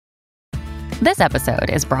This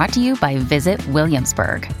episode is brought to you by Visit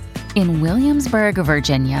Williamsburg. In Williamsburg,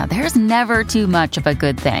 Virginia, there's never too much of a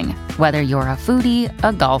good thing. Whether you're a foodie,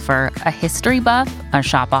 a golfer, a history buff, a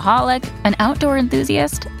shopaholic, an outdoor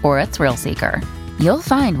enthusiast, or a thrill seeker, you'll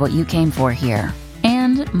find what you came for here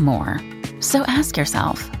and more. So ask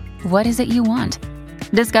yourself, what is it you want?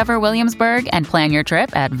 Discover Williamsburg and plan your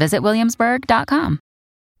trip at visitwilliamsburg.com.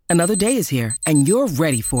 Another day is here, and you're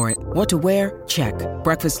ready for it. What to wear? Check.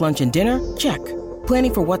 Breakfast, lunch, and dinner? Check.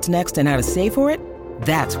 Planning for what's next and how to save for it?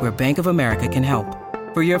 That's where Bank of America can help.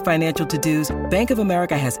 For your financial to-dos, Bank of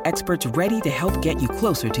America has experts ready to help get you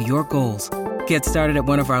closer to your goals. Get started at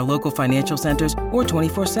one of our local financial centers or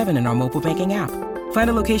 24/7 in our mobile banking app. Find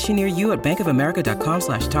a location near you at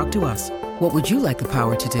bankofamerica.com/talktous. What would you like the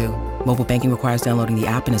power to do? Mobile banking requires downloading the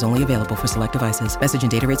app and is only available for select devices. Message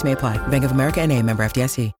and data rates may apply. Bank of America N.A., member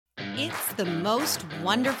FDIC. It's the most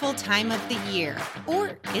wonderful time of the year,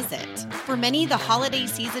 or is it? For many, the holiday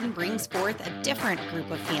season brings forth a different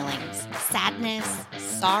group of feelings. Sadness,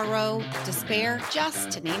 sorrow, despair,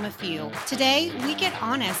 just to name a few. Today, we get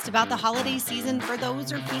honest about the holiday season for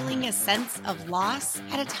those who are feeling a sense of loss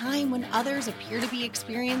at a time when others appear to be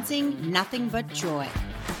experiencing nothing but joy.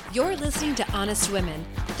 You're listening to Honest Women,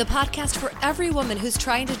 the podcast for every woman who's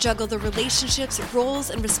trying to juggle the relationships, roles,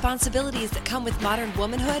 and responsibilities that come with modern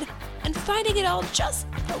womanhood and finding it all just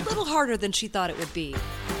a little harder than she thought it would be.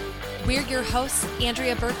 We're your hosts,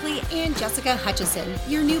 Andrea Berkeley And Jessica Hutchison,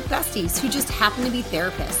 your new besties who just happen to be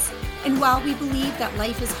therapists. And while we believe that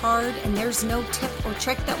life is hard and there's no tip or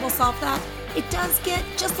trick that will solve that, it does get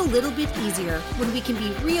just a little bit easier when we can be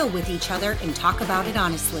real with each other and talk about it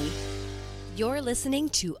honestly. You're listening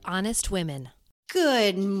to Honest Women.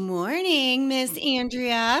 Good morning, Miss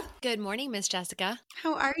Andrea. Good morning, Miss Jessica.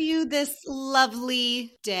 How are you this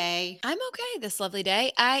lovely day? I'm okay this lovely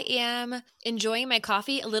day. I am enjoying my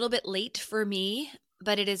coffee a little bit late for me,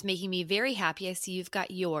 but it is making me very happy. I see you've got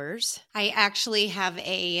yours. I actually have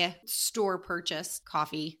a store purchase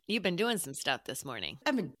coffee. You've been doing some stuff this morning.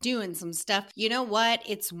 I've been doing some stuff. You know what?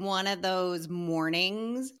 It's one of those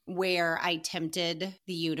mornings where I tempted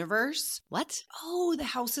the universe. What? Oh, the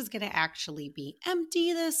house is going to actually be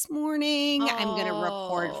empty this morning. I'm going to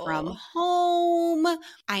record from home.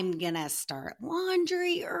 I'm going to start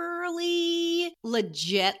laundry early.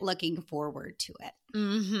 Legit looking forward to it.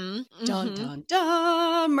 Mm-hmm. Dun, dun,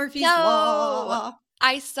 dun. Murphy's Law.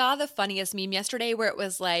 I saw the funniest meme yesterday where it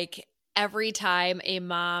was like every time a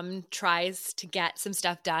mom tries to get some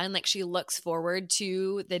stuff done, like she looks forward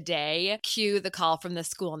to the day, cue the call from the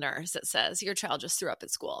school nurse that says, your child just threw up at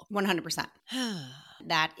school. 100%.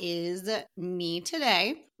 That is me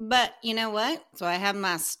today. But you know what? So I have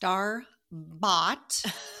my Star-bought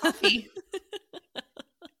coffee.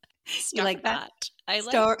 You like that? I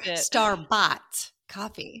like it. Star-bought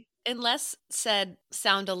coffee. Unless said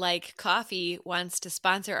sound alike coffee wants to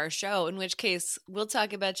sponsor our show, in which case we'll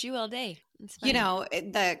talk about you all day. You know,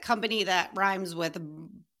 the company that rhymes with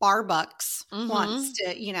Barbucks wants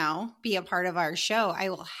to, be a part of our show. I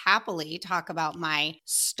will happily talk about my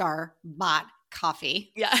Star-bought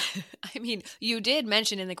coffee. Yeah. I mean, you did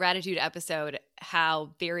mention in the gratitude episode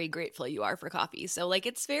how very grateful you are for coffee. So like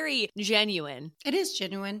it's very genuine. It is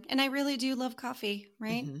genuine. And I really do love coffee,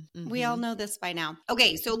 right? We all know this by now.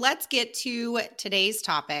 Okay, so let's get to today's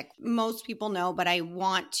topic. Most people know, but I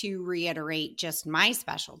want to reiterate just my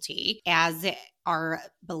specialty. As our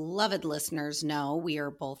beloved listeners know, we are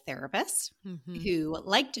both therapists who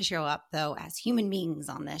like to show up, though, as human beings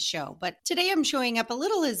on this show. But today I'm showing up a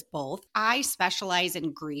little as both. I specialize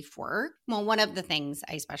in grief work. Well, one of the things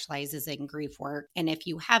I specialize is in grief work. And if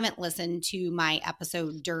you haven't listened to my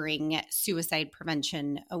episode during Suicide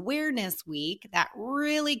Prevention Awareness Week, that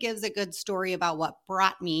really gives a good story about what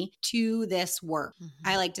brought me to this work.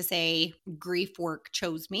 I like to say grief work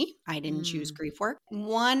chose me. I didn't choose grief work.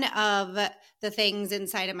 One of the things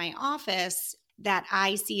inside of my office that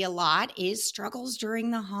I see a lot is struggles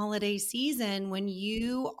during the holiday season when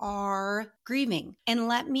you are grieving. And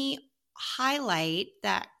let me highlight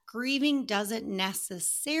that grieving doesn't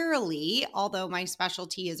necessarily, although my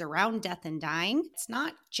specialty is around death and dying, it's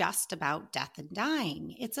not just about death and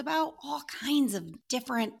dying. It's about all kinds of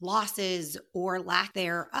different losses or lack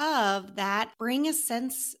thereof that bring a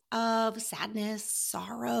sense of sadness,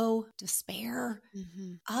 sorrow, despair,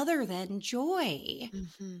 other than joy.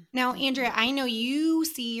 Now, Andrea, I know you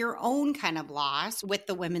see your own kind of loss with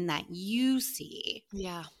the women that you see.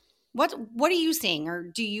 Yeah. What are you seeing or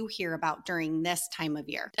do you hear about during this time of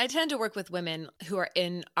year? I tend to work with women who are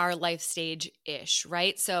in our life stage-ish,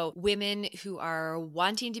 right? So women who are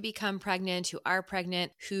wanting to become pregnant, who are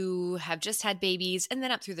pregnant, who have just had babies, and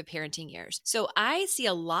then up through the parenting years. So I see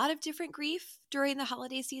a lot of different grief during the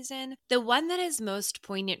holiday season. The one that is most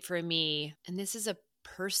poignant for me, and this is a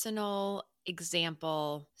personal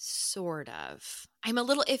example, sort of. I'm a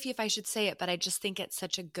little iffy if I should say it, but I just think it's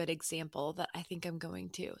such a good example that I think I'm going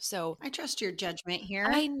to. So I trust your judgment here.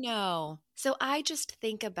 I know. So I just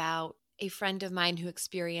think about a friend of mine who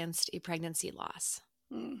experienced a pregnancy loss.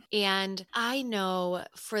 And I know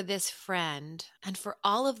for this friend and for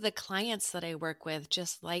all of the clients that I work with,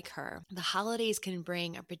 just like her, the holidays can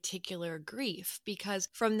bring a particular grief because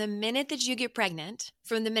from the minute that you get pregnant,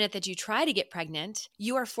 from the minute that you try to get pregnant,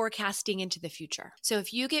 you are forecasting into the future. So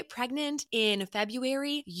if you get pregnant in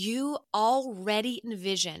February, you already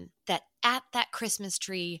envision that at that Christmas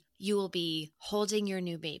tree, you will be holding your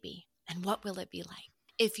new baby. And what will it be like?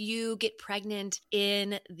 If you get pregnant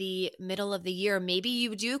in the middle of the year, maybe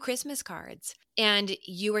you do Christmas cards and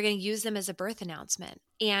you are going to use them as a birth announcement.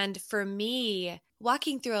 And for me,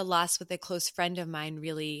 walking through a loss with a close friend of mine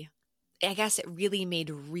really, I guess it really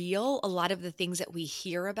made real a lot of the things that we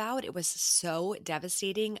hear about. It was so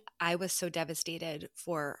devastating. I was so devastated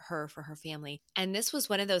for her family. And this was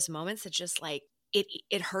one of those moments that just like,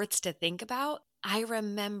 it hurts to think about. I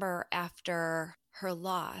remember after her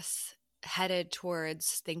loss, headed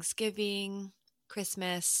towards Thanksgiving,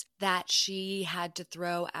 Christmas, that she had to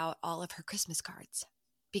throw out all of her Christmas cards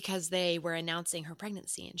because they were announcing her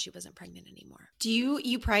pregnancy and she wasn't pregnant anymore.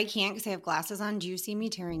 You probably can't because I have glasses on. Do you see me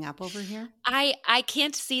tearing up over here? I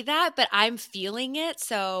can't see that, but I'm feeling it.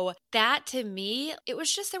 So that to me, it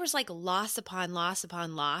was just, there was like loss upon loss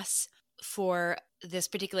upon loss for this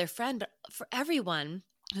particular friend, but for everyone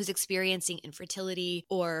who's experiencing infertility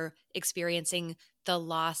or experiencing the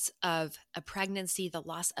loss of a pregnancy, the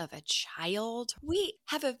loss of a child, we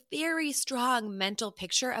have a very strong mental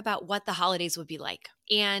picture about what the holidays would be like.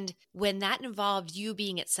 And when that involved you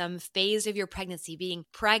being at some phase of your pregnancy, being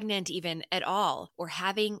pregnant even at all, or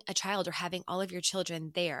having a child or having all of your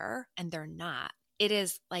children there and they're not, it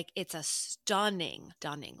is like, it's a stunning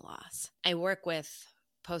loss. I work with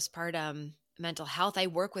postpartum mental health. I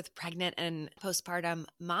work with pregnant and postpartum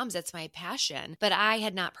moms. That's my passion, but I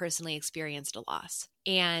had not personally experienced a loss.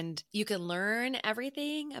 And you can learn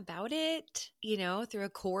everything about it, you know, through a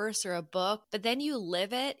course or a book, but then you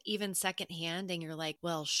live it even secondhand and you're like,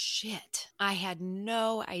 well, shit, I had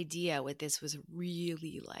no idea what this was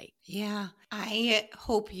really like. Yeah. I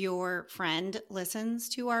hope your friend listens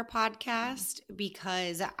to our podcast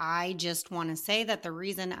because I just want to say that the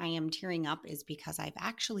reason I am tearing up is because I've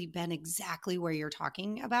actually been exactly where you're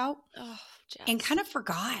talking about and kind of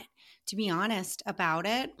forgot, to be honest, about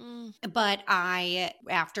it. But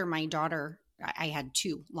after my daughter, I had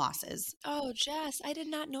 2 losses. Oh, Jess, I did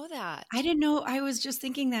not know that. I didn't know. I was just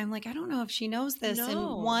thinking that. I'm like, I don't know if she knows this. No.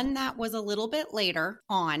 And one that was a little bit later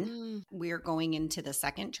on. We're going into the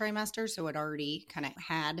second trimester, so it already kind of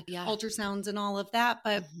had ultrasounds and all of that.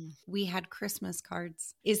 But we had Christmas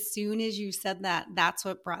cards. As soon as you said that, that's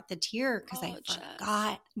what brought the tear because I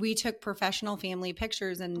forgot. We took professional family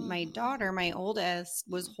pictures and my daughter, my oldest,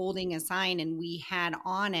 was holding a sign and we had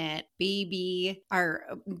on it, baby, our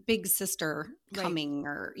big sister coming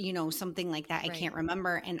or, you know, something like that. I can't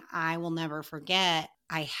remember. And I will never forget.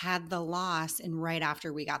 I had the loss and right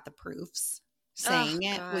after we got the proofs saying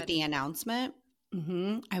it with the announcement.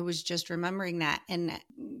 I was just remembering that. And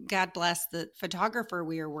God bless the photographer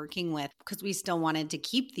we were working with because we still wanted to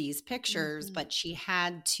keep these pictures, but she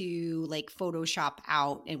had to like Photoshop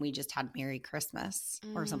out and we just had Merry Christmas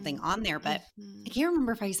or something on there. But I can't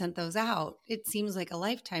remember if I sent those out. It seems like a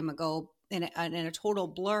lifetime ago. In a total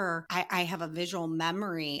blur, I have a visual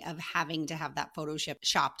memory of having to have that Photoshop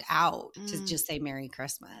shopped out to just say Merry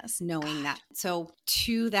Christmas, knowing that. So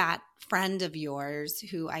to that friend of yours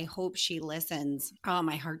who I hope she listens,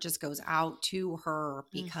 my heart just goes out to her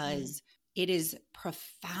because it is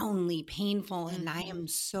profoundly painful. And I am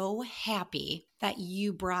so happy that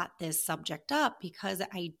you brought this subject up because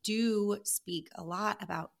I do speak a lot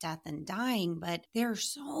about death and dying, but there are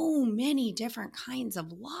so many different kinds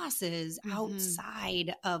of losses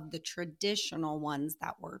outside of the traditional ones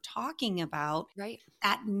that we're talking about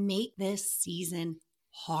that make this season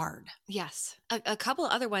hard. Yes. A couple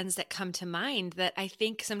other ones that come to mind that I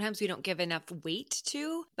think sometimes we don't give enough weight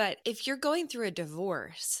to, but if you're going through a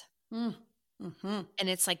divorce, and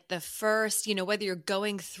it's like the first, you know, whether you're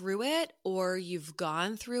going through it or you've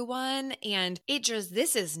gone through one and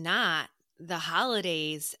this is not the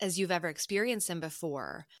holidays as you've ever experienced them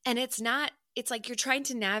before. And it's not it's like you're trying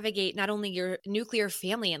to navigate not only your nuclear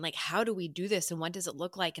family and like, how do we do this and what does it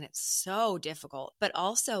look like? And it's so difficult, but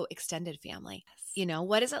also extended family. You know,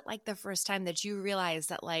 what is it like the first time that you realize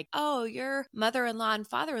that like, oh, your mother-in-law and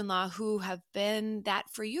father-in-law who have been that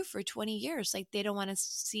for you for 20 years, like they don't want to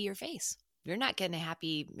see your face. You're not getting a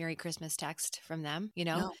happy Merry Christmas text from them. You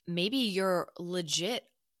know, No. Maybe you're legit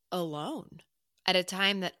alone at a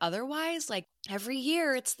time that otherwise, like every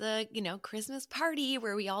year it's the, Christmas party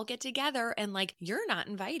where we all get together and like you're not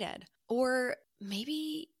invited. Or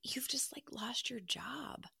maybe you've just like lost your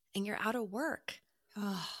job and you're out of work.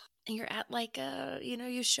 And you're at like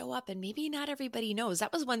you show up and maybe not everybody knows.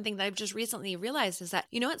 That was one thing that I've just recently realized is that,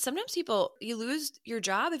 you know what, sometimes you lose your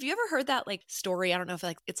job. Have you ever heard that like story? I don't know if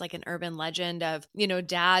like it's like an urban legend of,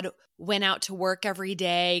 dad went out to work every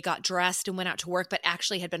day, got dressed and went out to work, but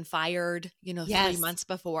actually had been fired, Yes. 3 months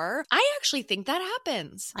before. I actually think that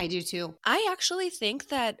happens. I do too. I actually think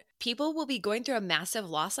that people will be going through a massive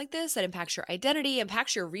loss like this that impacts your identity,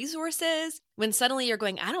 impacts your resources, when suddenly you're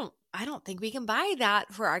going, I don't think we can buy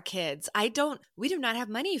that for our kids. We do not have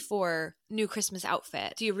money for new Christmas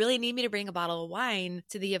outfit. Do you really need me to bring a bottle of wine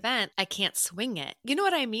to the event? I can't swing it. You know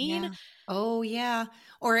what I mean? Yeah. Oh, yeah.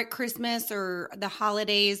 Or at Christmas or the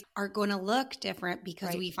holidays are going to look different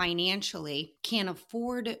because we financially can't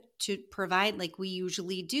afford to provide like we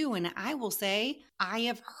usually do. And I will say, I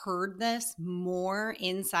have heard this more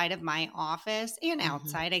inside of my office and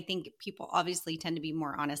outside. I think people obviously tend to be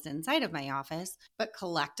more honest inside of my office, but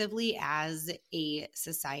collectively as a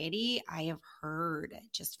society, I have heard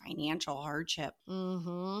just financial hardship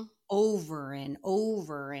over and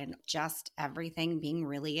over and just everything being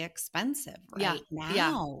really expensive right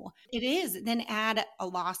now. It is. Then add a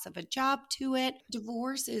loss of a job to it.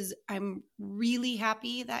 Divorce is, I'm really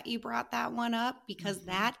happy that you brought that one up because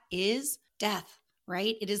that is death,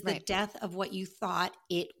 right? It is the death of what you thought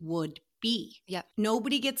it would be. Yep.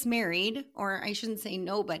 Nobody gets married, or I shouldn't say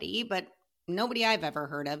nobody, but nobody I've ever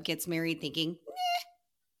heard of gets married thinking,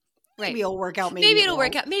 maybe it'll work out. Maybe it'll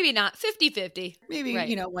work out. Maybe not. 50-50. Maybe,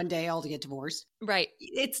 one day I'll get divorced. Right.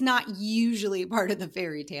 It's not usually part of the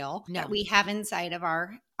fairy tale that we have inside of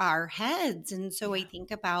our heads. And so I think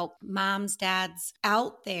about moms, dads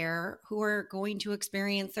out there who are going to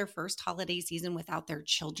experience their first holiday season without their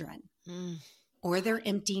children. Or they're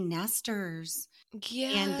empty nesters.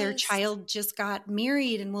 Yes. And their child just got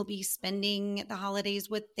married and will be spending the holidays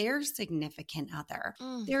with their significant other.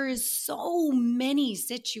 There is so many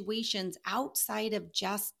situations outside of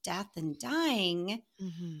just death and dying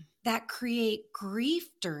that create grief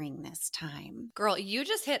during this time. Girl, you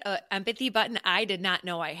just hit an empathy button I did not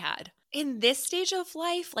know I had. In this stage of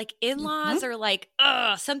life, like in-laws are like,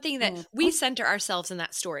 something that we center ourselves in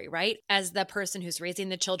that story, right? As the person who's raising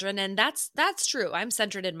the children. And that's true. I'm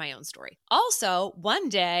centered in my own story. Also, one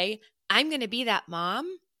day I'm going to be that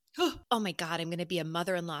mom. Oh my God, I'm going to be a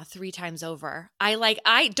mother-in-law 3 times over.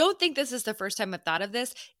 I don't think this is the first time I've thought of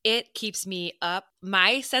this. It keeps me up.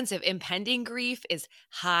 My sense of impending grief is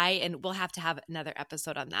high, and we'll have to have another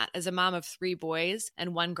episode on that. As a mom of 3 boys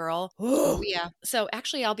and 1 girl. Oh, yeah. So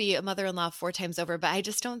actually I'll be a mother-in-law 4 times over, but I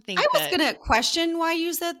just don't think I was going to question why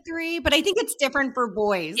you said 3, but I think it's different for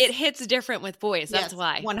boys. It hits different with boys. That's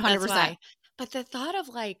why. 100%. That's why. But the thought of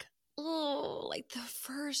like the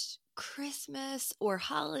first Christmas or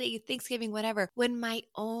holiday, Thanksgiving, whatever, when my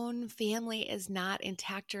own family is not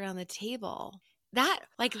intact around the table, that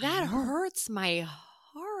hurts my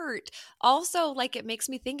heart. Also, like it makes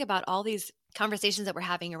me think about all these conversations that we're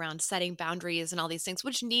having around setting boundaries and all these things,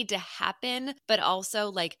 which need to happen, but also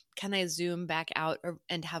like, can I zoom back out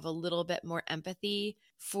and have a little bit more empathy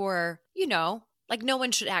for, like no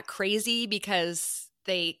one should act crazy because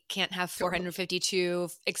they can't have 452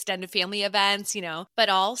 extended family events, but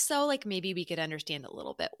also like maybe we could understand a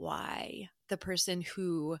little bit why the person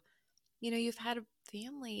who, you've had a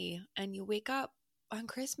family and you wake up on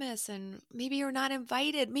Christmas and maybe you're not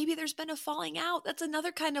invited. Maybe there's been a falling out. That's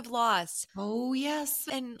another kind of loss. Oh, yes.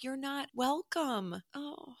 And you're not welcome.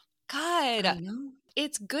 Oh, God. I know.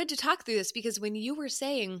 It's good to talk through this because when you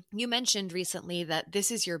mentioned recently that this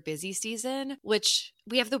is your busy season, which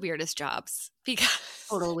we have the weirdest jobs because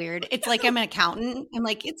total weird. It's like I'm an accountant. I'm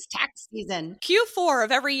like, it's tax season. Q4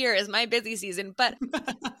 of every year is my busy season, but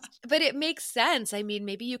it makes sense. I mean,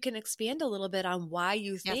 maybe you can expand a little bit on why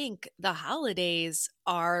you think the holidays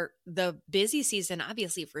are the busy season,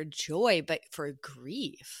 obviously for joy, but for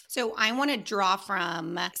grief. So I want to draw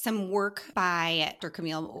from some work by Dr.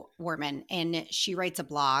 Camille Warman, and she writes a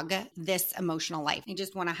blog, This Emotional Life. I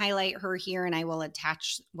just want to highlight her here, and I will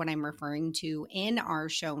attach what I'm referring to in our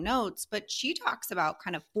show notes. But she talks about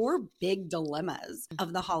kind of 4 big dilemmas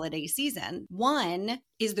of the holiday season. One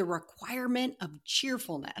is the requirement of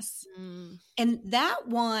cheerfulness. And that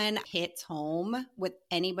one hits home with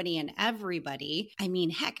anybody and everybody. I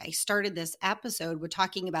mean, heck, I started this episode with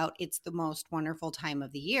talking about It's the Most Wonderful Time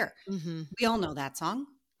of the Year. We all know that song.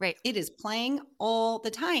 Right. It is playing all the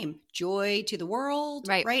time. Joy to the world.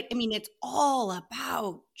 Right. Right. I mean, it's all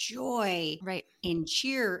about joy. Right. And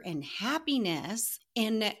cheer and happiness.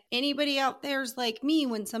 And anybody out there's like me,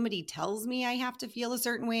 when somebody tells me I have to feel a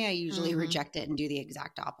certain way, I usually reject it and do the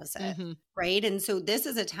exact opposite. Right. And so this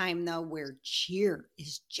is a time though where cheer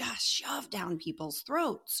is just shoved down people's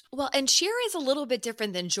throats. Well, and cheer is a little bit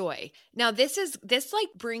different than joy. Now, this like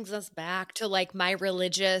brings us back to like my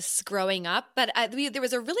religious growing up, but there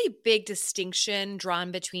was a really big distinction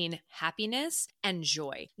drawn between happiness and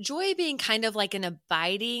joy. Joy being kind of like an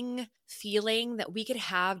abiding feeling that we could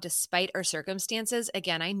have despite our circumstances.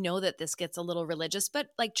 Again, I know that this gets a little religious, but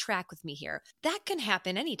like track with me here. That can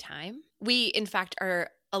happen anytime. We, in fact, are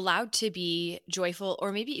allowed to be joyful,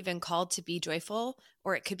 or maybe even called to be joyful,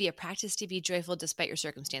 or it could be a practice to be joyful despite your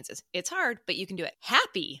circumstances. It's hard, but you can do it.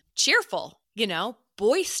 Happy, cheerful,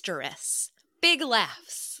 boisterous, big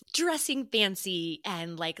laughs, dressing fancy,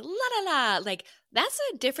 and like la la la, like that's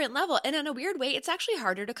a different level. And in a weird way, it's actually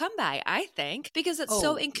harder to come by, I think, because it's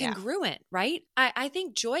so incongruent, right? I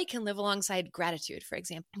think joy can live alongside gratitude, for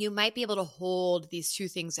example. You might be able to hold these 2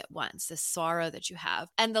 things at once, the sorrow that you have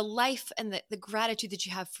and the life and the gratitude that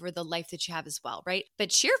you have for the life that you have as well, right? But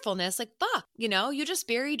cheerfulness, like, you just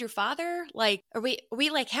buried your father. Like, are we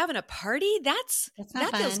like having a party?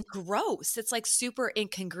 That feels gross. It's like super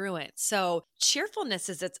incongruent. So cheerfulness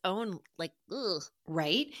is its own, like, ugh.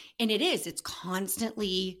 Right. And it is. It's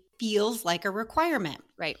constantly feels like a requirement.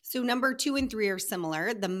 Right. So number 2 and 3 are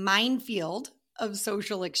similar. The minefield of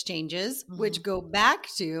social exchanges, which go back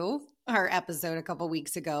to our episode a couple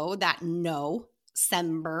weeks ago, that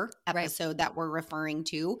Sember episode that we're referring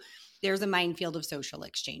to. There's a minefield of social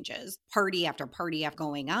exchanges, party after party after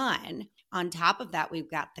going on. On top of that, we've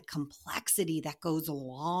got the complexity that goes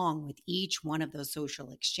along with each one of those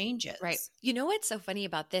social exchanges. Right. You know what's so funny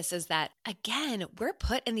about this is that, again, we're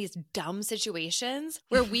put in these dumb situations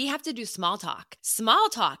where we have to do small talk. Small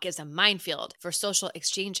talk is a minefield for social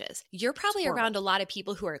exchanges. You're probably around a lot of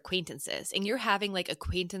people who are acquaintances, and you're having like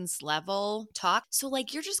acquaintance level talk. So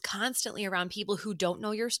like you're just constantly around people who don't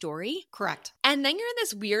know your story. Correct. And then you're in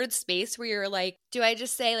this weird space where you're like, do I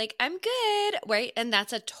just say like, I'm good, right? And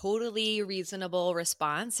that's a totally reasonable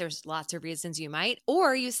response. There's lots of reasons you might.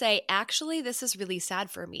 Or you say, actually, this is really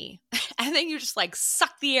sad for me. And then you just like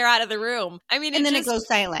suck the air out of the room. I mean, and then it goes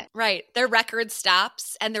silent. Right. Their record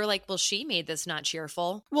stops and they're like, well, she made this not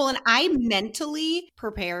cheerful. Well, and I mentally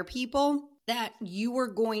prepare people that you are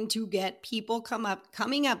going to get people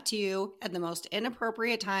coming up to you at the most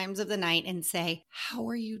inappropriate times of the night and say, how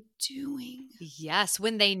are you doing? Yes.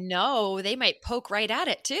 When they know, they might poke right at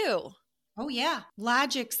it too. Oh, yeah.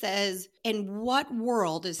 Logic says, in what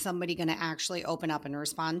world is somebody going to actually open up and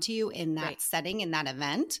respond to you in that setting, in that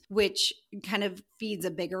event, which kind of feeds a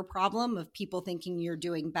bigger problem of people thinking you're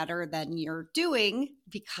doing better than you're doing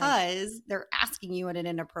because they're asking you at an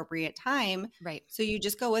inappropriate time. Right. So you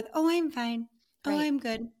just go with, oh, I'm fine. Oh, I'm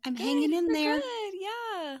good. I'm hanging in there. Good.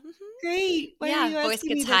 Yeah. Great. Why are you voice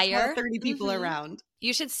asking gets me higher. 30 people around.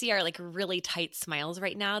 You should see our like really tight smiles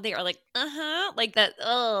right now. They are like, like that.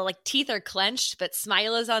 Oh, like teeth are clenched, but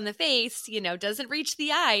smile is on the face, doesn't reach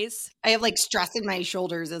the eyes. I have like stress in my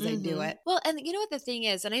shoulders as I do it. Well, and you know what the thing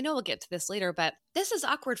is, and I know we'll get to this later, but this is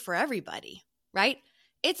awkward for everybody, right?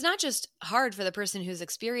 It's not just hard for the person who's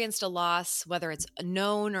experienced a loss, whether it's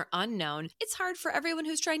known or unknown. It's hard for everyone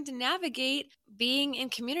who's trying to navigate being in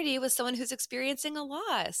community with someone who's experiencing a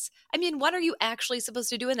loss. I mean, what are you actually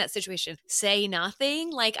supposed to do in that situation? Say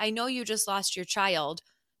nothing? Like, I know you just lost your child,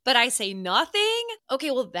 but I say nothing?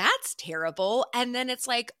 Okay, well, that's terrible. And then it's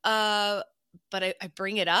like, but I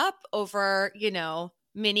bring it up over,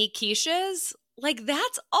 mini quiches. Like,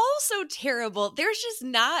 that's also terrible. There's just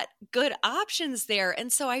not good options there.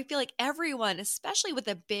 And so I feel like everyone, especially with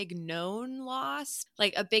a big known loss,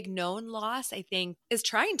 I think, is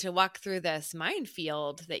trying to walk through this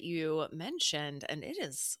minefield that you mentioned. And it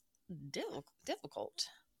is difficult.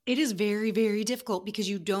 It is very, very difficult because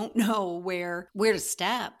you don't know where to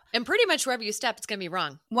step. And pretty much wherever you step, it's going to be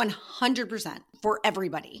wrong. 100% for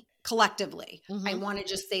everybody. Collectively. I want to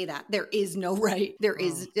just say that there is no right. There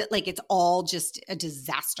is like, it's all just a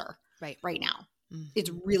disaster right now.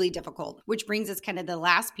 It's really difficult, which brings us kind of the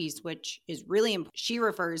last piece, which is really important. She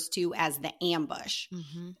refers to as the ambush.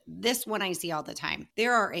 This one I see all the time.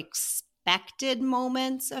 There are expected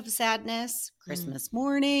moments of sadness, Christmas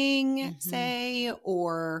morning, say,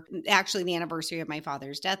 or actually the anniversary of my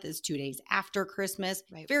father's death is 2 days after Christmas.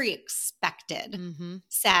 Right. Very expected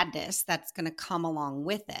sadness that's going to come along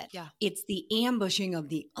with it. Yeah. It's the ambushing of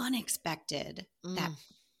the unexpected that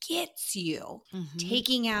gets you.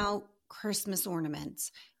 Taking out Christmas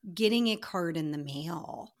ornaments, getting a card in the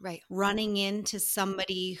mail, Right. running into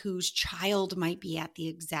somebody whose child might be at the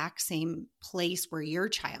exact same place where your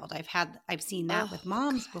child. I've seen that with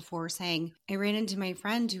moms before, saying, I ran into my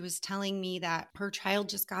friend who was telling me that her child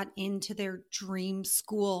just got into their dream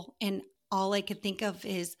school, and all I could think of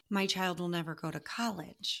is my child will never go to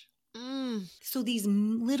college. So these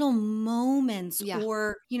little moments,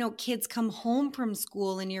 or, kids come home from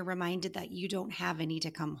school and you're reminded that you don't have any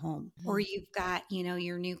to come home, or you've got,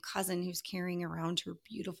 your new cousin who's carrying around her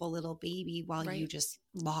beautiful little baby while you just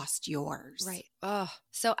lost yours. Right. Oh,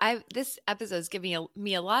 so this episode is giving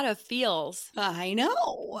me a lot of feels. I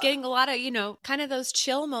know. Getting a lot of, kind of those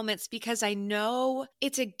chill moments, because I know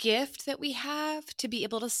it's a gift that we have to be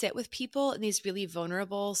able to sit with people in these really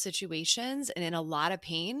vulnerable situations and in a lot of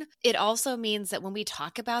pain. It also means that when we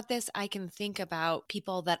talk about this, I can think about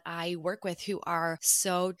people that I work with who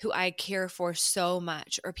I care for so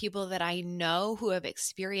much, or people that I know who have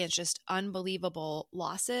experienced just unbelievable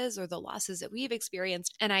losses, or the losses that we've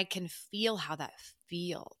experienced. And I can feel how that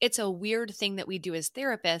feels. It's a weird thing that we do as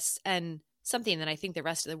therapists, and something that I think the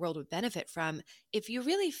rest of the world would benefit from. If you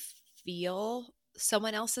really feel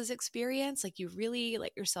someone else's experience, like you really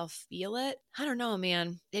let yourself feel it, I don't know,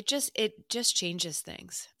 man, it just changes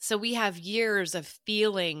things. So we have years of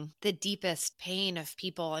feeling the deepest pain of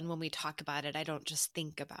people, and when we talk about it, I don't just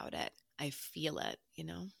think about it, I feel it,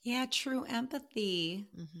 Yeah, true empathy,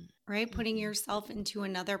 right? Putting yourself into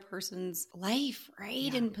another person's life,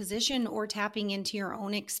 right? In position, or tapping into your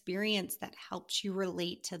own experience that helps you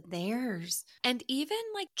relate to theirs. And even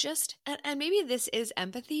and maybe this is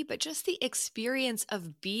empathy, but just the experience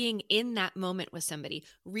of being in that moment with somebody,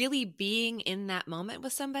 really being in that moment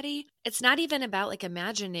with somebody. It's not even about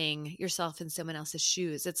imagining yourself in someone else's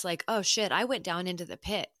shoes. It's like, oh shit, I went down into the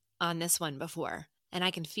pit on this one before, and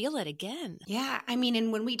I can feel it again. Yeah.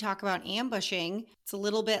 And when we talk about ambushing, it's a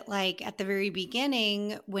little bit like at the very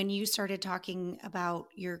beginning when you started talking about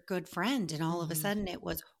your good friend, and all of a sudden it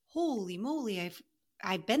was, holy moly,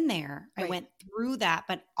 I've been there. Right. I went through that.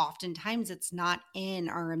 But oftentimes it's not in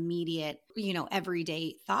our immediate,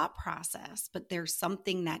 everyday thought process, but there's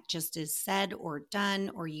something that just is said or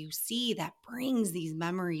done, or you see, that brings these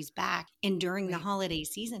memories back. And during the holiday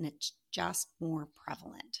season, it's just more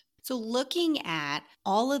prevalent. So looking at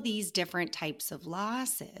all of these different types of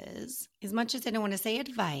losses, as much as I don't want to say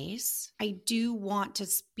advice, I do want to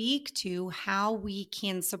speak to how we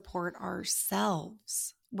can support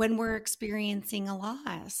ourselves when we're experiencing a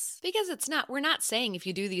loss. Because we're not saying if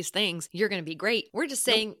you do these things, you're going to be great. We're just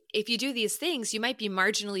saying if you do these things, you might be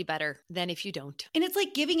marginally better than if you don't. And it's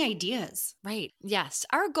like giving ideas. Right. Yes.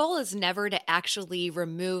 Our goal is never to actually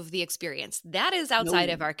remove the experience. That is outside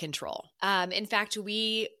of our control. In fact,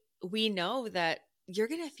 we know that you're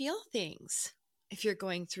going to feel things if you're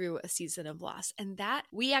going through a season of loss, and that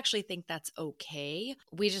we actually think that's okay.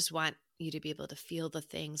 We just want you to be able to feel the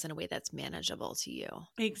things in a way that's manageable to you.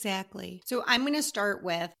 Exactly. So I'm going to start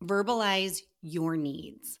with verbalize your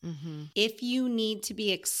needs. If you need to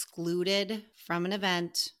be excluded from an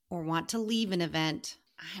event or want to leave an event,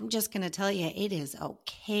 I'm just going to tell you it is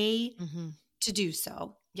okay to do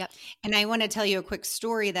so. Yep. And I want to tell you a quick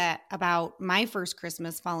story about my first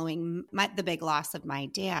Christmas following the big loss of my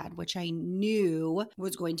dad, which I knew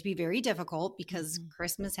was going to be very difficult because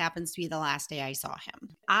Christmas happens to be the last day I saw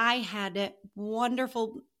him. I had a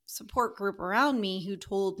wonderful support group around me who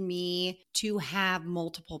told me to have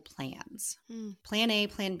multiple plans. Plan A,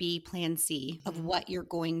 plan B, plan C of what you're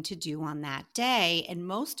going to do on that day. And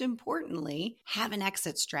most importantly, have an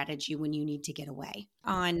exit strategy when you need to get away.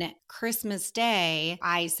 On Christmas Day,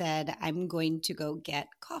 I said, I'm going to go get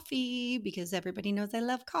coffee because everybody knows I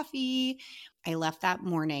love coffee. I left that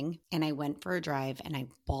morning and I went for a drive and I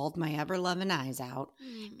bawled my ever-loving eyes out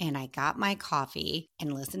and I got my coffee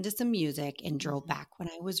and listened to some music and drove back when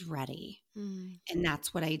I was ready. And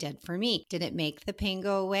that's what I did for me. Did it make the pain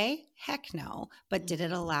go away? Heck no. But did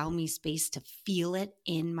it allow me space to feel it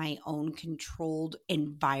in my own controlled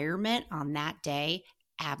environment on that day?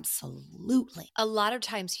 Absolutely. A lot of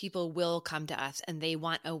times people will come to us and they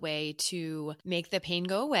want a way to make the pain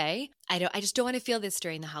go away. I just don't want to feel this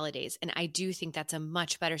during the holidays. And I do think that's a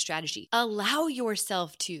much better strategy. Allow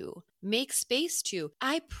yourself to make space to.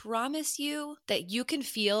 I promise you that you can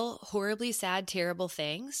feel horribly sad, terrible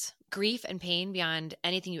things, grief and pain beyond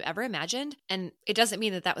anything you ever imagined. And it doesn't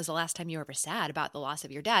mean that that was the last time you were ever sad about the loss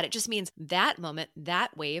of your dad. It just means that moment,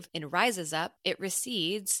 that wave, it rises up, it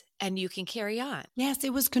recedes, and you can carry on. Yes,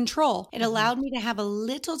 it was control. It allowed me to have a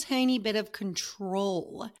little tiny bit of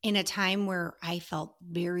control in a time where I felt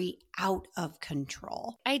very out of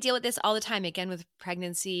control. I deal with this all the time, again, with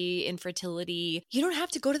pregnancy, infertility. You don't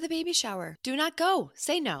have to go to the baby shower. Do not go.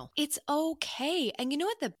 Say no. It's okay. And you know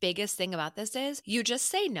what the biggest thing about this is? You just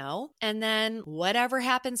say no, and then whatever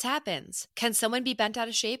happens, happens. Can someone be bent out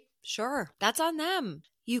of shape? Sure. That's on them.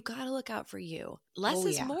 You got to look out for you. Less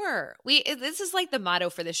is more. This is like the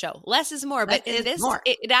motto for the show. Less is more. But in this,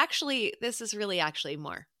 this is really actually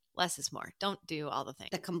more. Less is more. Don't do all the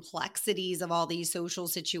things. The complexities of all these social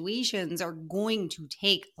situations are going to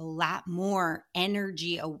take a lot more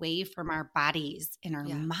energy away from our bodies and our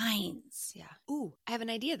minds. Yeah. Ooh, I have an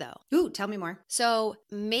idea though. Ooh, tell me more. So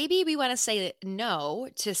maybe we want to say no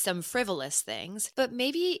to some frivolous things, but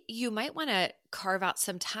maybe you might want to carve out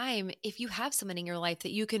some time if you have someone in your life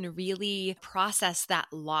that you can really process that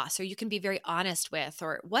loss, or you can be very honest with,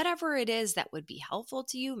 or whatever it is that would be helpful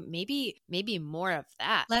to you. Maybe more of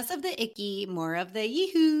that. Less of the icky, more of the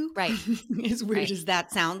yoo-hoo. Right. As weird as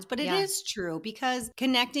that sounds, but it is true, because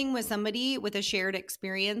connecting with somebody with a shared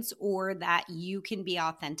experience or that you can be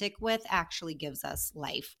authentic with actually gives us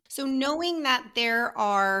life. So knowing that there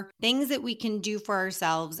are things that we can do for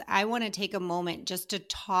ourselves, I want to take a moment just to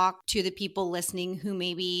talk to the people listening who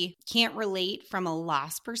maybe can't relate from a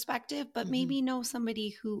loss perspective, but maybe know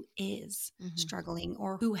somebody who is struggling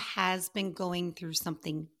or who has been going through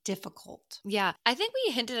something difficult. Yeah. I think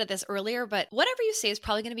we hinted at this earlier, but whatever you say is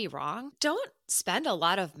probably going to be wrong. Don't spend a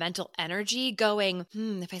lot of mental energy going,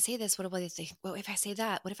 if I say this, what will they think? Well, if I say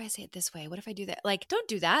that, what if I say it this way? What if I do that? Like, don't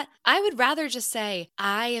do that. I would rather just say,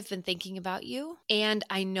 I have been thinking about you and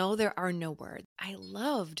I know there are no words. I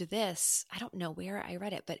loved this. I don't know where I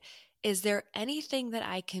read it, but is there anything that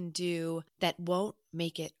I can do that won't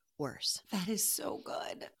make it worse? That is so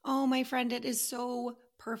good. Oh, my friend, it is so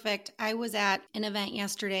perfect. I was at an event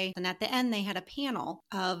yesterday, and at the end, they had a panel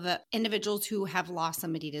of individuals who have lost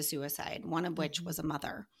somebody to suicide, one of which was a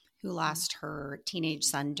mother who lost her teenage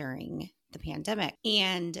son during the pandemic.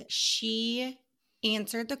 And she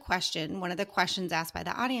answered the question. One of the questions asked by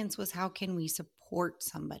the audience was, how can we support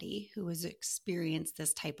somebody who has experienced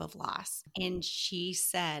this type of loss? And she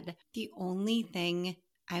said, the only thing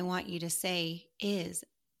I want you to say is,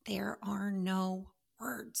 there are no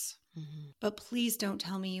words. But please don't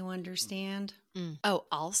tell me you understand. Oh,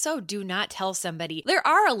 also do not tell somebody. There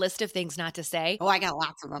are a list of things not to say. Oh, I got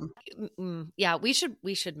lots of them. Yeah, we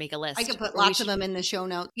should make a list. I could put lots of them in the show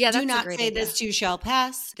notes. Yeah, do not say this too shall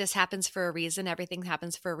pass. This happens for a reason. Everything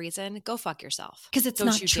happens for a reason. Go fuck yourself. Because it's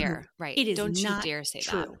not true. Dare. Right. It is don't not you dare say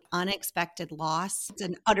true. that. Unexpected loss. It's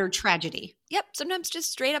an utter tragedy. Yep. Sometimes just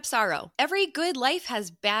straight up sorrow. Every good life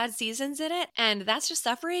has bad seasons in it, and that's just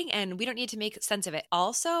suffering, and we don't need to make sense of it.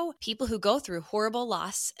 Also, people who go through horrible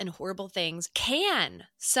loss and horrible things can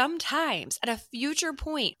sometimes at a future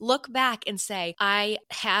point look back and say, I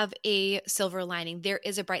have a silver lining. There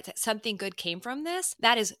is a bright side. Something good came from this.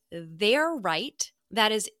 That is their right.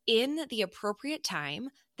 That is in the appropriate time.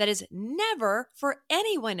 That is never for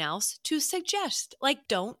anyone else to suggest. Like,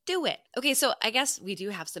 don't do it. Okay, so I guess we do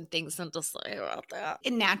have some things to say about that.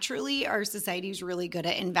 And naturally, our society is really good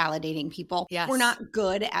at invalidating people. Yes. We're not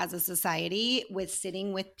good as a society with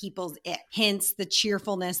sitting with people's ick. Hence the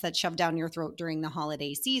cheerfulness that's shoved down your throat during the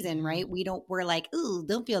holiday season, right? We're like, ooh,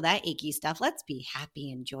 don't feel that icky stuff. Let's be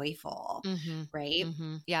happy and joyful, right?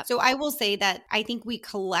 Yeah. So I will say that I think we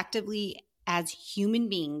collectively as human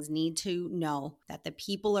beings need to know that the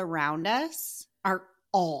people around us are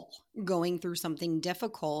all going through something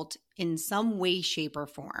difficult in some way, shape, or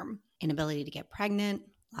form. Inability to get pregnant,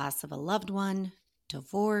 loss of a loved one,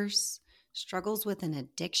 divorce, struggles with an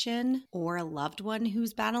addiction or a loved one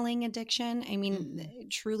who's battling addiction. I mean,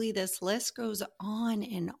 truly this list goes on.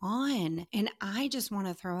 And I just want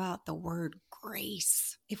to throw out the word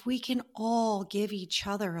grace. If we can all give each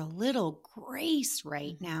other a little grace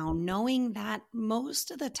right now, knowing that most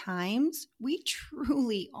of the times we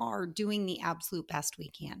truly are doing the absolute best we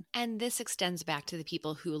can. And this extends back to the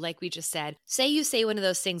people who, like we just said, say you say one of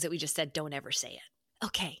those things that we just said, don't ever say it.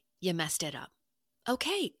 Okay, you messed it up.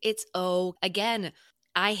 Okay, again,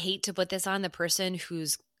 I hate to put this on the person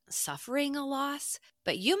who's suffering a loss,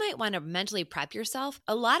 but you might want to mentally prep yourself.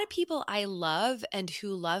 A lot of people I love and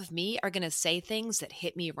who love me are going to say things that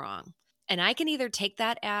hit me wrong. And I can either take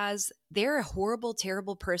that as they're a horrible,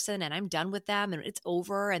 terrible person and I'm done with them and it's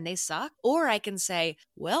over and they suck. Or I can say,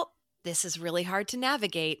 well, this is really hard to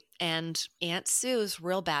navigate and Aunt Sue's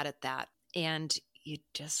real bad at that. And you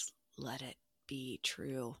just let it be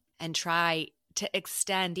true and try to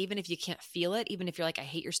extend, even if you can't feel it, even if you're like, I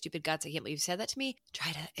hate your stupid guts, I can't believe you said that to me,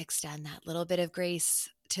 try to extend that little bit of grace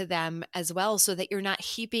to them as well, so that you're not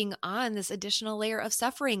heaping on this additional layer of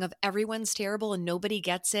suffering of everyone's terrible and nobody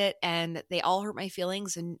gets it and they all hurt my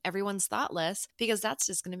feelings and everyone's thoughtless, because that's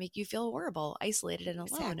just going to make you feel horrible, isolated and alone.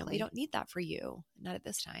 Exactly. And we don't need that for you, not at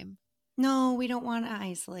this time. No, we don't want to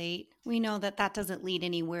isolate. We know that that doesn't lead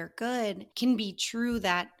anywhere good. It can be true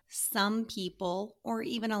that some people or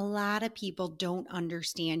even a lot of people don't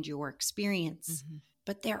understand your experience,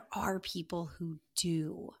 but there are people who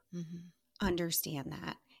do understand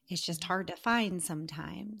that. It's just hard to find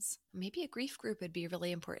sometimes. Maybe a grief group would be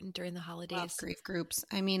really important during the holidays. Love grief groups.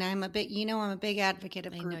 I mean, I'm a big advocate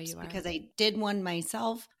of groups because I did one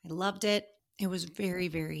myself. I loved it. It was very,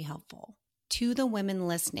 very helpful. To the women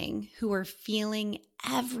listening who are feeling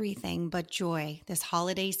everything but joy this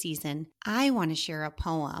holiday season, I want to share a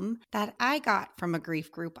poem that I got from a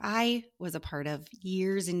grief group I was a part of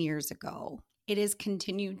years and years ago. It has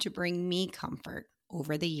continued to bring me comfort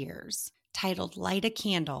over the years. Titled Light a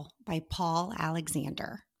Candle by Paul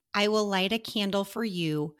Alexander. I will light a candle for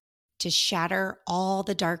you to shatter all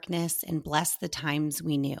the darkness and bless the times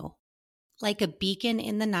we knew. Like a beacon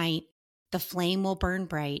in the night, the flame will burn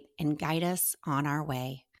bright and guide us on our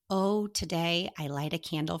way. Oh, today I light a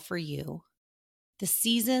candle for you. The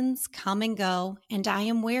seasons come and go, and I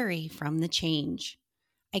am wary from the change.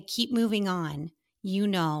 I keep moving on. You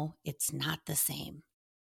know it's not the same.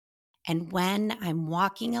 And when I'm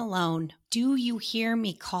walking alone, do you hear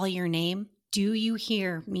me call your name? Do you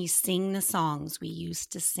hear me sing the songs we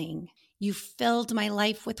used to sing? You filled my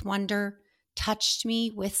life with wonder, touched me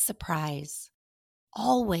with surprise.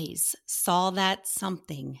 Always saw that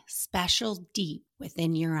something special deep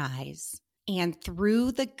within your eyes. And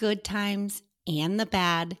through the good times and the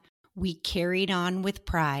bad, we carried on with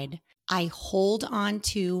pride. I hold on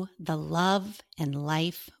to the love and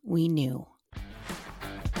life we knew.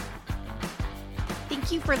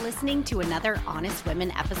 Thank you for listening to another Honest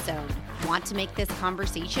Women episode. Want to make this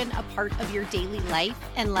conversation a part of your daily life?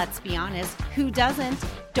 And let's be honest, who doesn't?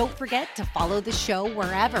 Don't forget to follow the show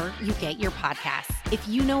wherever you get your podcasts. If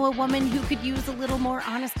you know a woman who could use a little more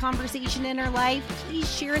honest conversation in her life, please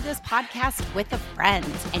share this podcast with a friend.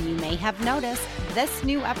 And you may have noticed this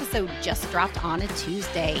new episode just dropped on a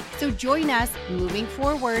Tuesday. So join us moving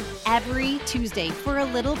forward every Tuesday for a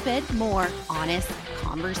little bit more honest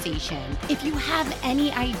conversation. If you have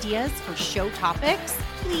any ideas for show topics,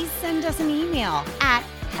 please send us an email at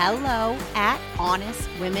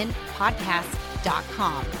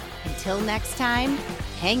hello@honestwomenpodcast.com. Until next time,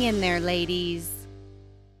 hang in there, ladies.